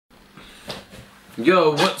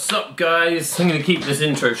Yo, what's up guys? I'm going to keep this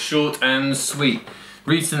intro short and sweet.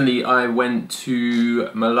 Recently I went to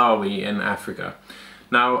Malawi in Africa.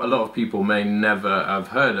 Now a lot of people may never have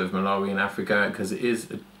heard of Malawi in Africa because it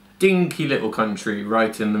is a dinky little country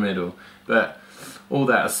right in the middle. But all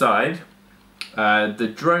that aside,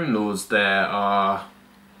 the drone laws there are,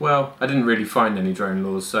 well, I didn't really find any drone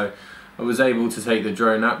laws, so I was able to take the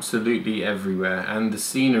drone absolutely everywhere, and the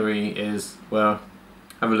scenery is, well,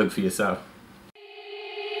 have a look for yourself.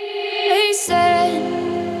 They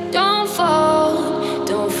said, don't fall,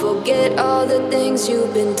 don't forget all the things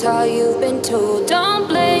you've been taught, you've been told. Don't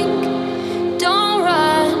blink, don't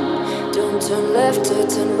run, don't turn left or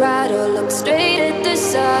turn right or look straight at the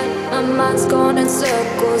sun. My mind's going in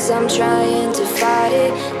circles, I'm trying to fight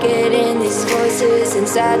it, getting these voices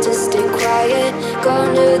inside to stay quiet.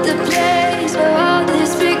 Going to the place where all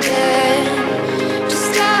this began,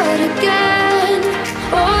 just start again.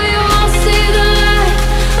 Oh, you won't see the light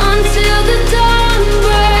until the dawn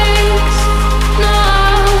breaks. No,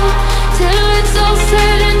 till it's all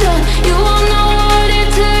said and done, you won't know what it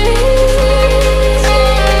takes.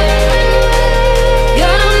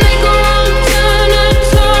 Gotta make a wrong turn and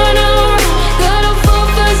turn around. Gotta fall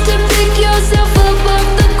fast to pick yourself up off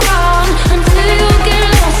the ground. Until you get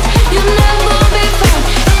lost, you'll never be found,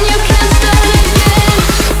 and you can't start again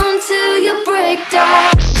until you break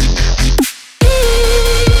down.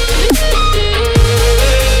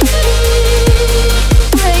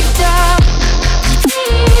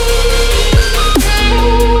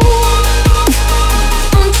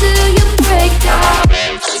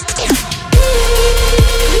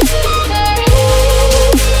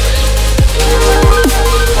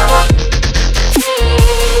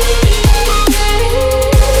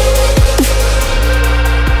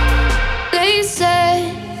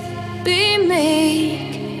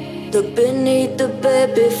 Look beneath the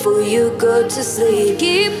bed before you go to sleep.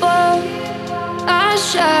 Keep on, I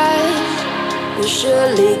shine. You'll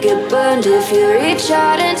surely get burned if you reach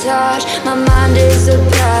out and touch. My mind is a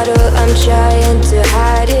battle, I'm trying to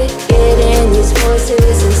hide it. Getting these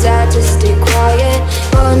voices inside to stay quiet.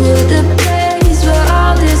 Going to the place where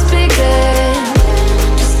all this began,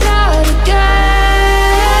 just start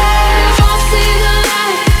again. You won't see the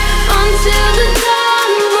light until the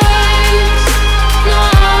dawn breaks. No,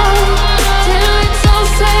 till it's all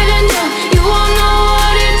said and done, you won't know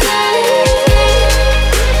what it takes.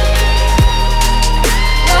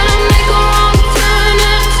 Gotta make a wrong turn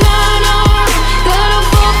and turn around. Gotta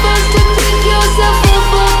fall fast to pick yourself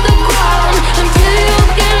up off the ground. Until you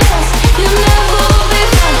get lost, you'll never be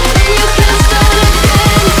found, and you can't start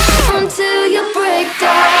again until you break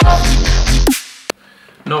down.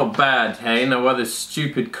 Not bad, hey? Now while this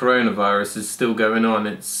stupid coronavirus is still going on,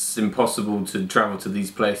 it's impossible to travel to these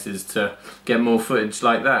places to get more footage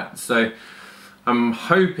like that. So I'm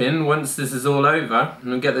hoping once this is all over,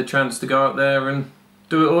 I'll get the chance to go out there and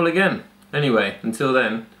do it all again. Anyway, until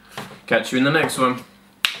then, catch you in the next one.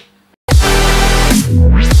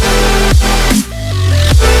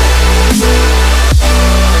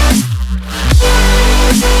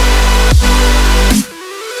 Yeah.